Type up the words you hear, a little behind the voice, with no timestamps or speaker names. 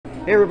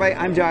Hey everybody,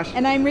 I'm Josh.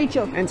 And I'm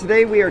Rachael. And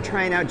today we are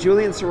trying out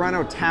Julian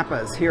Serrano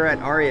Tapas here at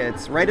Aria.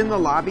 It's right in the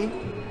lobby.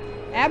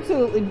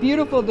 Absolutely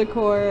beautiful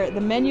decor. The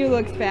menu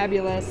looks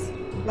fabulous.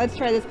 Let's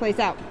try this place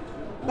out.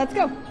 Let's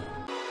go.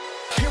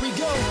 Here we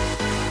go.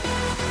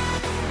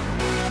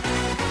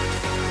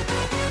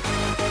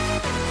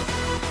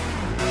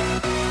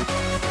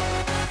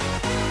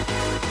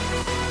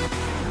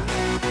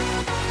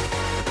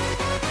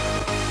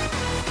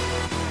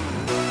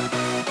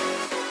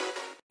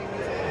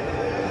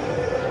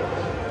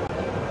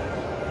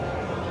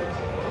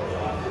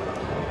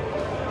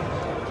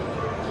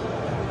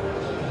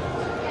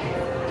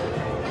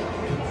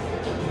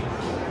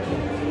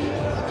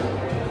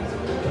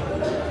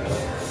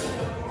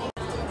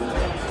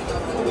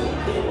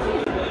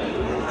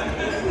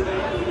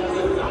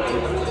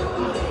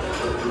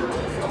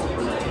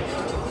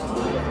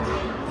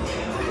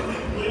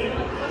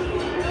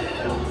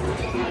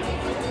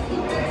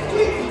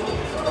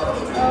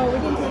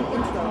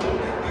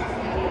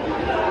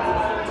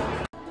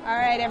 All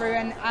right,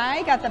 everyone,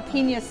 I got the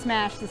piña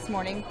smash this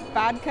morning.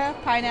 Vodka,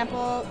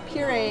 pineapple,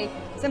 puree,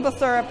 simple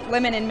syrup,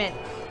 lemon, and mint.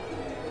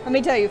 Let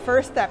me tell you,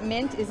 first, that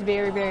mint is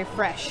very, very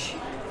fresh.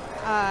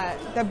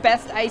 The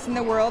best ice in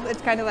the world.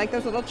 It's kind of like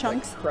those little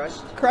chunks. Like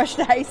crushed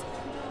ice.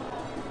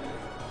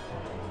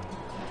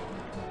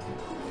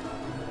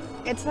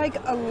 It's like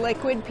a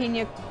liquid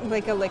piña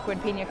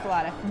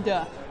colada.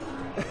 Duh.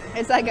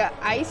 It's like a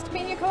iced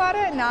piña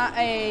colada, not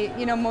a,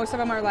 you know, most of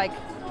them are like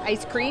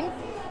ice cream.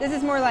 This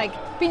is more like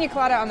piña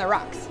colada on the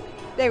rocks.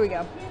 There we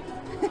go.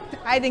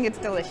 I think it's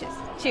delicious.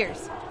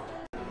 Cheers.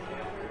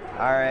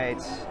 All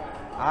right,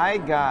 I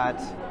got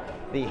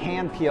the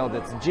hand peeled.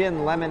 It's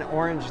gin, lemon,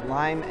 orange,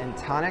 lime, and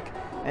tonic.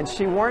 And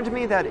she warned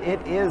me that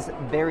it is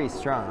very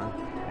strong.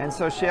 And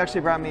so she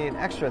actually brought me an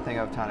extra thing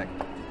of tonic.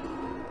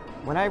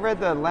 When I read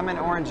the lemon,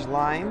 orange,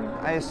 lime,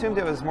 I assumed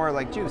it was more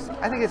like juice.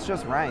 I think it's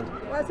just rind.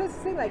 Well, I was supposed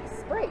to say like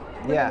Sprite.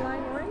 Yeah.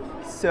 Lime, orange.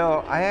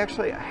 So I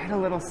had a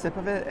little sip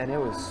of it and it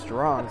was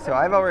strong. So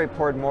I've already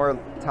poured more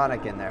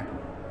tonic in there.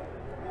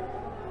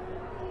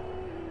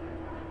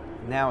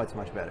 Now it's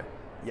much better.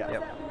 Yeah.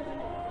 Yep.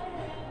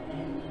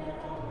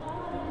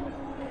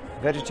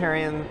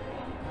 Vegetarian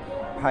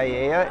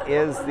paella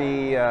is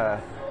the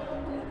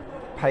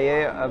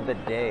paella of the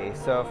day.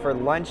 So for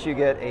lunch you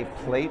get a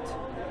plate,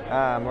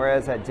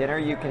 whereas at dinner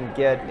you can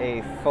get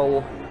a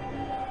full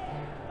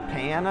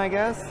pan, I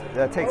guess.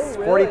 That takes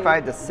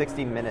 45 to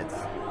 60 minutes.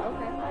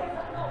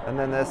 And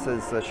then this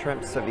is the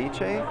shrimp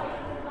ceviche.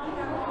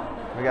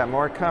 We got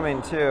more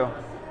coming too.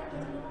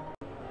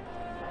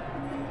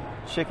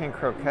 Chicken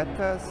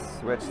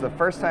croquetas, which the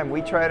first time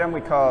we tried them, we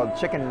called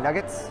chicken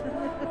nuggets,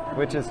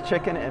 which is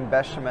chicken and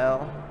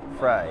bechamel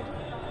fried.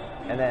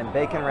 And then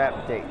bacon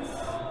wrapped dates.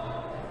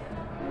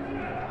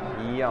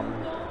 Yum.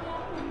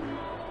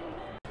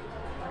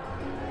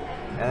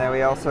 And then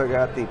we also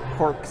got the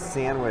pork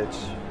sandwich.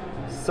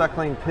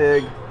 Suckling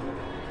pig,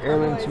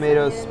 heirloom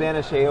tomatoes,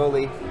 Spanish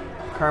aioli,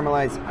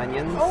 caramelized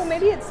onions. Oh,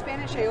 maybe it's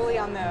Spanish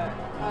aioli on the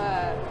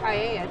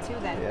paella too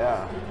then.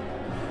 Yeah.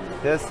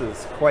 This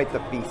is quite the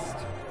feast.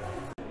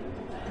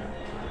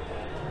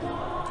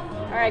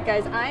 All right,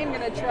 guys, I'm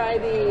gonna try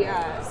the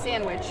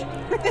sandwich.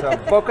 So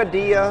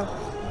Bocadillo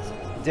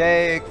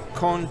de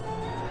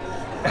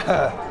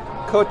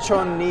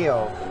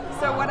Cochonillo.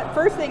 So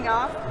first thing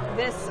off,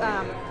 this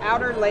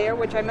outer layer,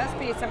 which I must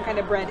be some kind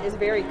of bread, is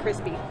very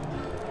crispy.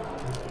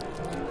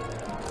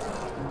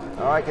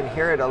 Oh, I can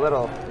hear it a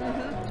little.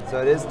 So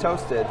it is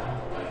toasted.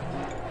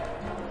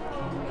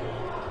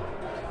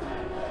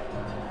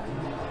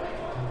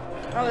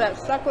 Oh, that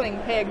suckling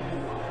pig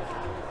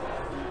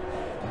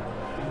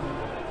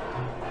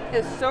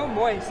is so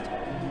moist.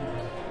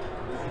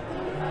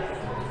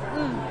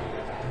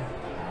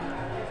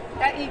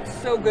 That eats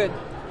so good.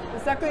 The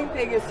suckling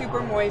pig is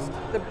super moist.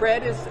 The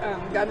bread is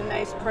got a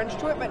nice crunch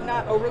to it, but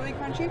not overly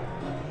crunchy.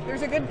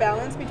 There's a good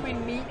balance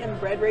between meat and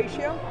bread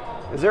ratio.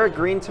 Is there a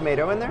green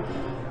tomato in there?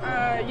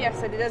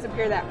 Yes, it does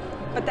appear that.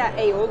 But that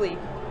aioli.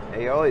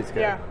 Aioli's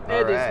good. Yeah,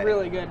 it is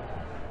really good.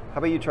 How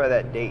about you try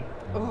that date?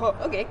 Oh,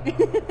 okay.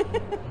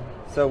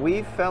 So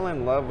we fell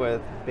in love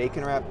with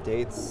bacon wrapped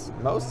dates,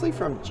 mostly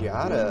from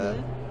Giada,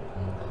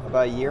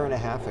 about a year and a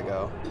half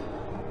ago.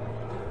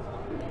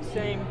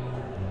 Same.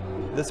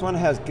 This one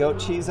has goat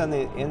cheese on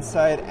the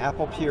inside,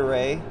 apple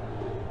puree.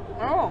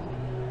 Oh.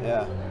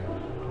 Yeah.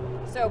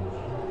 So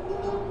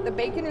the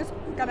bacon has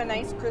got a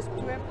nice crisp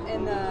to it,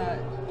 and the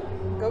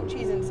goat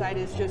cheese inside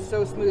is just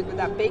so smooth, but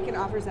that bacon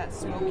offers that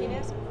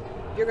smokiness.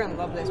 You're gonna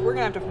love this. We're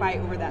gonna have to fight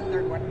over that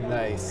third one.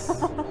 Nice.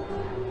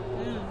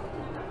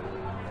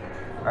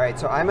 All right,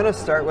 so I'm gonna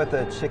start with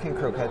the chicken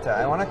croqueta.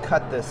 I wanna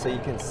cut this so you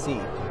can see.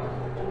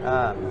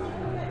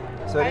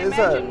 So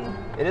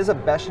it is a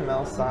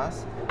bechamel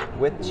sauce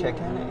with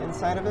chicken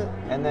inside of it,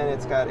 and then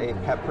it's got a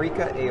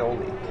paprika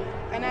aioli.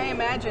 And I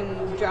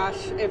imagine,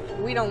 Josh, if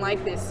we don't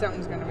like this,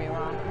 something's gonna be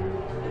wrong.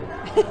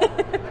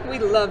 We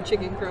love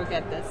chicken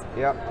croquetas.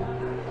 Yep.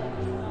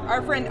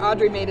 Our friend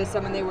Audrey made us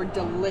some and they were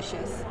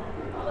delicious.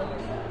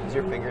 Is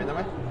your finger in the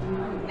way?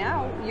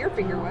 Now, your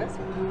finger was.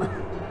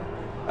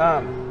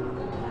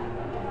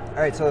 All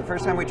right, so the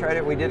first time we tried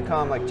it, we did call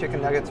them like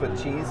chicken nuggets with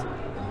cheese.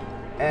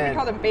 And We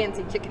call them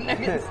fancy chicken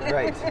nuggets.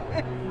 right.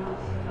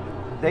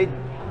 They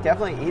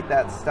definitely eat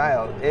that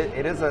style.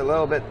 It is a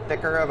little bit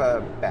thicker of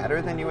a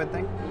batter than you would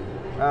think.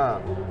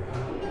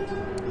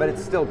 But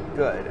it's still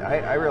good.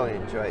 I really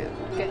enjoy it.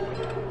 Good.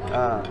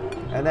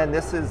 And then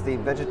this is the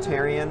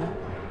vegetarian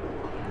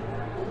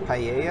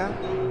paella,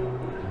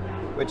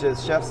 which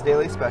is Chef's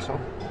Daily Special.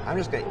 I'm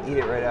just gonna eat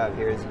it right out of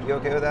here. Is you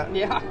okay with that?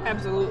 Yeah,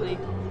 absolutely.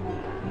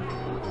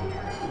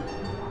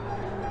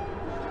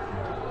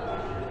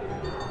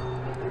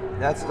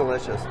 That's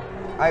delicious.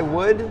 I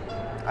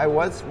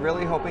was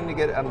really hoping to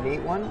get a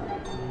meat one,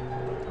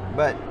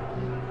 but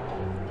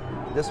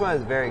this one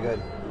is very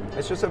good.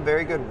 It's just a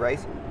very good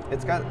rice.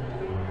 It's got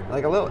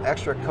like a little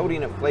extra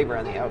coating of flavor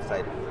on the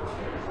outside.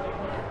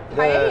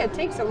 Paella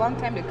takes a long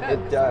time to cook.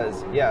 It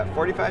does, yeah.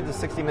 45 to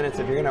 60 minutes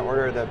if you're gonna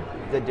order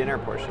the dinner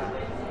portion.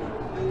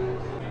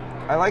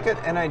 I like it,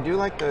 and I do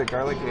like the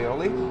garlic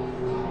aioli.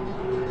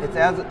 It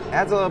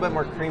adds a little bit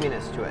more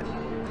creaminess to it.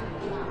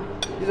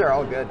 These are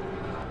all good.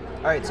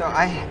 All right, so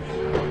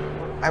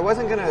I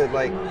wasn't gonna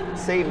like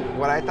say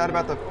what I thought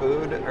about the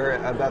food or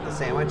about the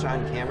sandwich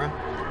on camera,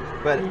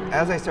 but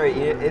as I started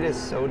eating it, it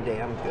is so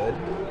damn good.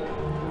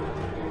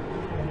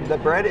 The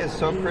bread is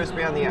so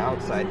crispy on the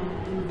outside.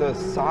 The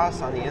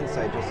sauce on the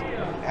inside just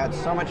adds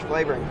so much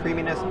flavor and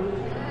creaminess.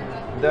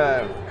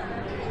 The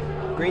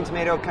green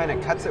tomato kind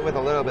of cuts it with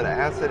a little bit of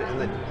acid,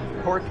 and the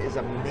pork is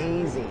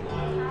amazing.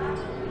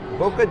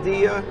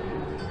 Bocadillo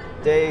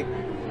de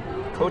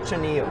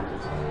Cochonillo.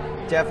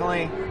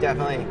 Definitely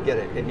get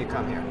it if you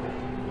come here.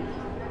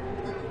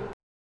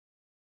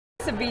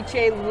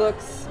 Ceviche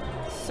looks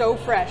so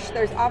fresh.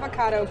 There's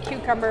avocado,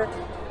 cucumber.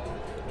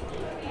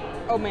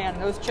 Oh man,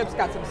 those chips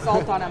got some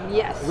salt on them.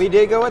 Yes. We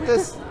did go with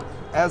this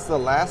as the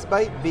last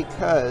bite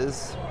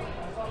because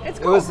It's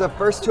it cool. was the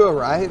first to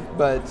arrive,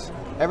 but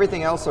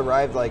everything else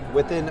arrived like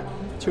within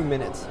 2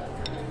 minutes.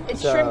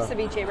 It's So, shrimp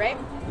ceviche, right?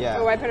 yeah.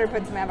 Oh, I better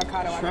put some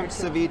avocado on there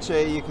Shrimp too.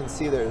 ceviche, you can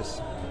see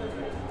there's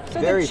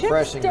So very the chips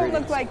fresh don't ingredients.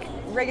 look like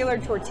regular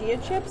tortilla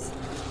chips.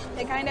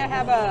 They kind of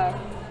have a,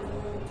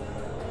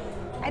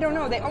 I don't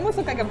know, they almost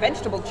look like a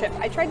vegetable chip.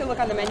 I tried to look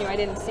on the menu, I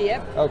didn't see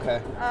it.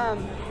 Okay.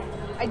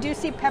 I do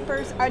see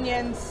peppers,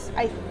 onions.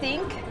 I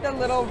think the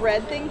little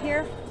red thing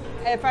here,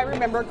 if I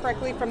remember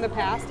correctly from the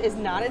past, is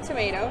not a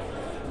tomato.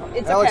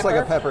 It's That a looks pepper.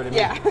 like a pepper to me.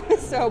 Yeah,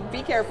 so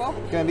be careful.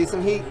 Gonna be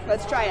some heat.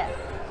 Let's try it.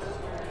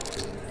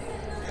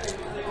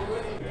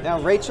 Now,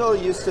 Rachael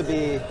used to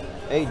be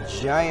a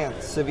giant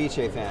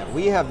ceviche fan.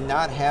 We have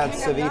not had We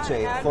have not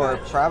ceviche had for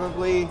much.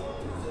 probably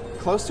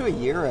close to a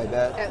year, I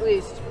bet. At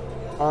least.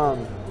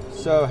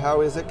 So how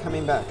is it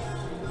coming back?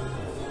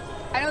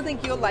 I don't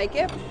think you'll like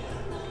it,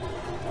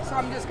 so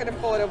I'm just gonna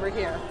pull it over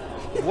here.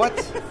 What?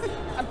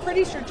 I'm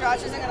pretty sure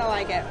Josh isn't gonna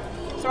like it,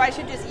 so I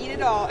should just eat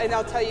it all, and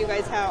I'll tell you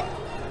guys how.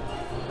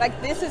 Like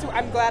this is,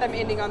 I'm glad I'm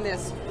ending on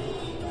this.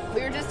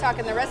 We were just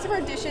talking, the rest of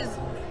our dishes,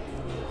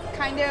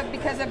 kind of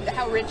because of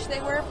how rich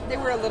they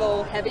were a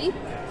little heavy.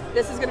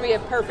 This is gonna be a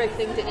perfect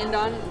thing to end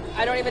on.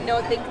 I don't even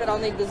think that I'll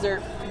need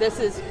dessert. This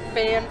is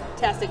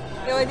fantastic.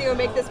 The only thing that would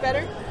make this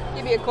better,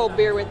 give me a cold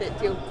beer with it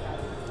too,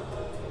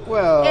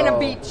 Well, and a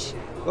beach.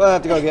 We'll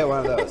have to go get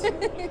one of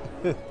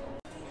those.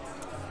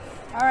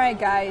 All right,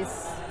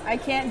 guys. I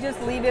can't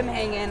just leave him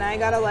hanging. I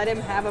gotta let him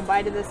have a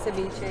bite of the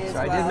ceviche as So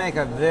I well. did make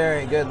a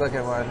very good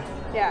looking one.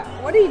 Yeah.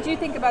 What did you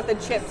think about the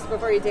chips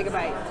before you take a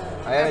bite?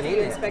 I haven't After you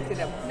eaten it. inspected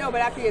them. No,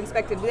 but after you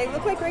inspected, do they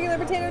look like regular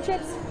potato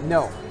chips?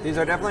 No, these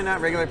are definitely not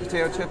regular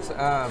potato chips.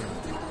 All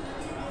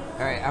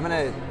right, I'm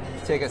gonna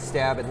take a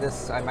stab at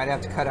this. I might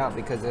have to cut out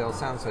because it'll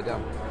sound so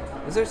dumb.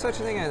 Is there such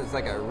a thing as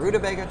like a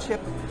rutabaga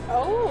chip?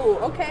 Oh,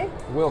 okay.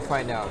 We'll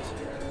find out.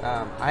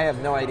 I have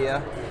no idea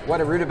what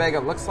a rutabaga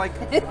looks like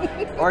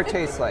or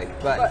tastes like,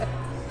 but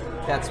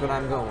that's what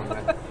I'm going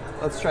with.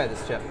 Let's try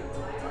this chip.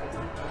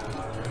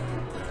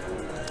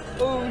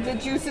 Oh, the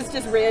juices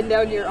just ran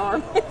down your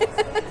arm.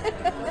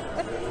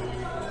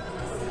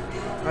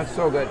 That's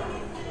so good.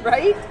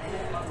 Right?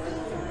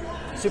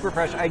 Super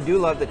fresh. I do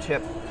love the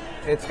chip.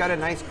 It's got a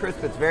nice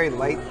crisp. It's very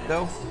light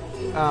though,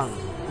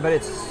 but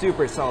it's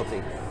super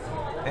salty,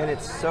 and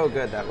it's so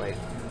good that way.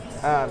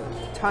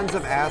 Tons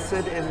of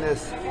acid in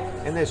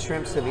this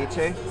shrimp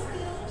ceviche.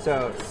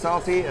 So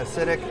salty,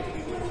 acidic,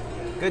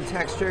 good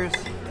textures.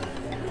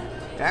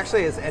 It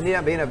actually is ending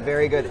up being a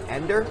very good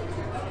ender,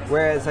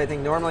 whereas I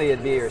think normally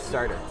it'd be your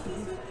starter.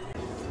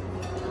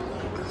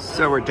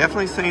 So we're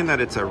definitely saying that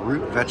it's a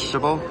root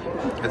vegetable.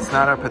 It's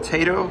not a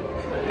potato.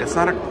 It's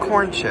not a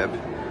corn chip.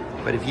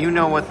 But if you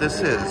know what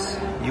this is,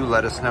 you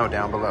let us know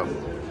down below.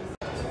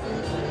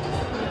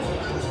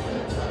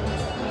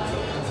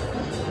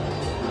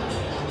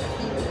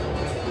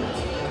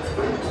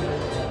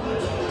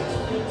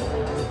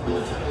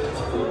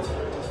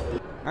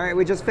 All right,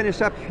 we just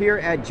finished up here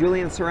at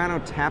Julian Serrano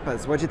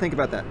Tapas. What'd you think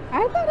about that?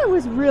 I thought it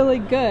was really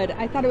good.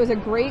 I thought it was a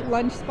great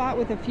lunch spot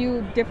with a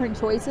few different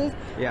choices.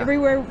 Yeah.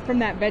 Everywhere from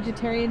that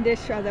vegetarian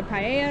dish, the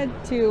paella,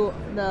 to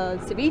the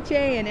ceviche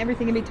and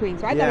everything in between.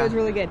 So I thought Yeah. it was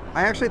really good.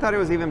 I actually thought it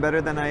was even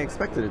better than I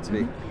expected it to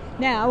be.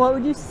 Now, what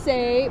would you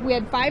say, we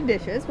had 5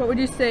 dishes, what would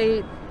you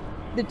say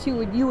the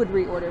 2 you would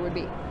reorder would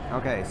be?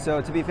 Okay,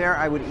 so to be fair,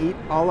 I would eat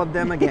all of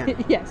them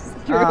again. Yes,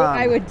 true,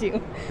 I would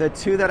too. The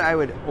 2 that I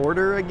would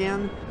order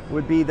again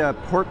would be the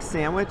pork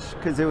sandwich,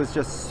 because it was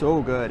just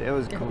so good. It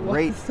was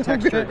great so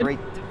texture, good. great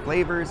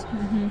flavors.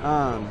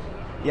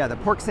 Yeah, the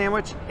pork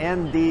sandwich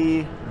and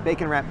the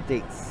bacon wrapped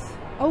dates.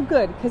 Oh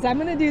good, because I'm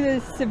going to do the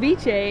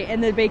ceviche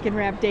and the bacon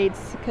wrapped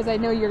dates, because I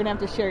know you're going to have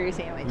to share your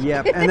sandwich.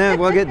 Yep, and then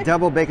we'll get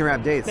double bacon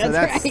wrapped dates, so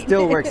that right.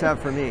 still works out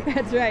for me.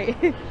 That's right.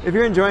 If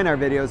you're enjoying our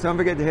videos, don't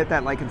forget to hit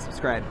that like and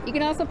subscribe. You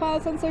can also follow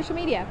us on social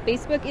media,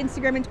 Facebook,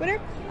 Instagram, and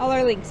Twitter. All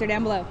our links are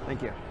down below.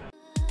 Thank you.